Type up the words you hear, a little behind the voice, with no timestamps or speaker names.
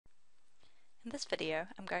In this video,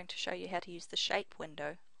 I'm going to show you how to use the shape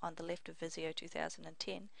window on the left of Visio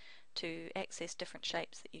 2010 to access different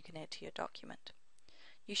shapes that you can add to your document.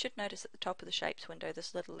 You should notice at the top of the shapes window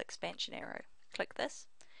this little expansion arrow. Click this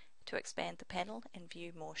to expand the panel and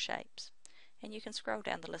view more shapes. And you can scroll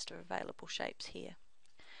down the list of available shapes here.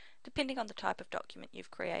 Depending on the type of document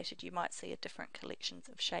you've created, you might see a different collection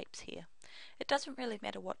of shapes here. It doesn't really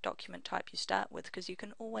matter what document type you start with because you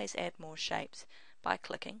can always add more shapes by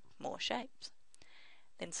clicking More Shapes.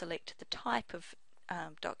 Then select the type of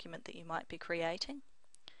document that you might be creating.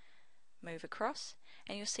 Move across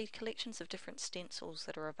and you'll see collections of different stencils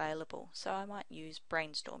that are available. So I might use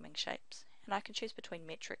brainstorming shapes, and I can choose between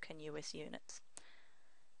metric and US units.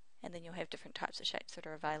 And then you'll have different types of shapes that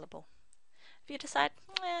are available. If you decide,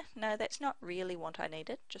 no, that's not really what I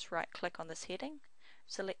needed, just right click on this heading,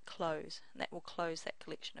 select Close, and that will close that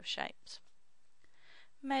collection of shapes.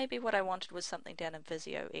 Maybe what I wanted was something down in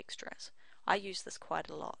Visio Extras. I use this quite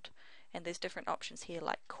a lot, and there's different options here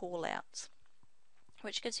like callouts,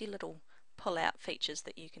 which gives you little pull-out features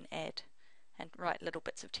that you can add and write little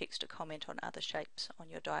bits of text to comment on other shapes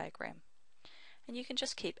on your diagram. And you can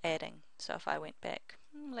just keep adding. So if I went back,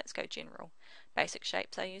 let's go general. Basic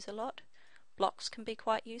shapes I use a lot. Blocks can be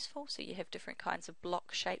quite useful, so you have different kinds of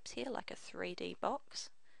block shapes here, like a 3D box,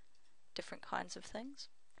 different kinds of things.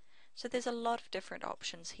 So there's a lot of different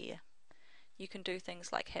options here. You can do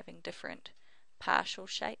things like having different partial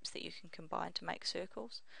shapes that you can combine to make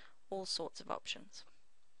circles, all sorts of options.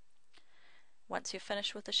 Once you're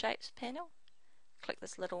finished with the Shapes panel, click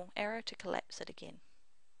this little arrow to collapse it again.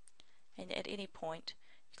 And at any point,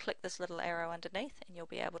 click this little arrow underneath and you'll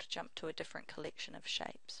be able to jump to a different collection of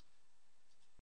shapes.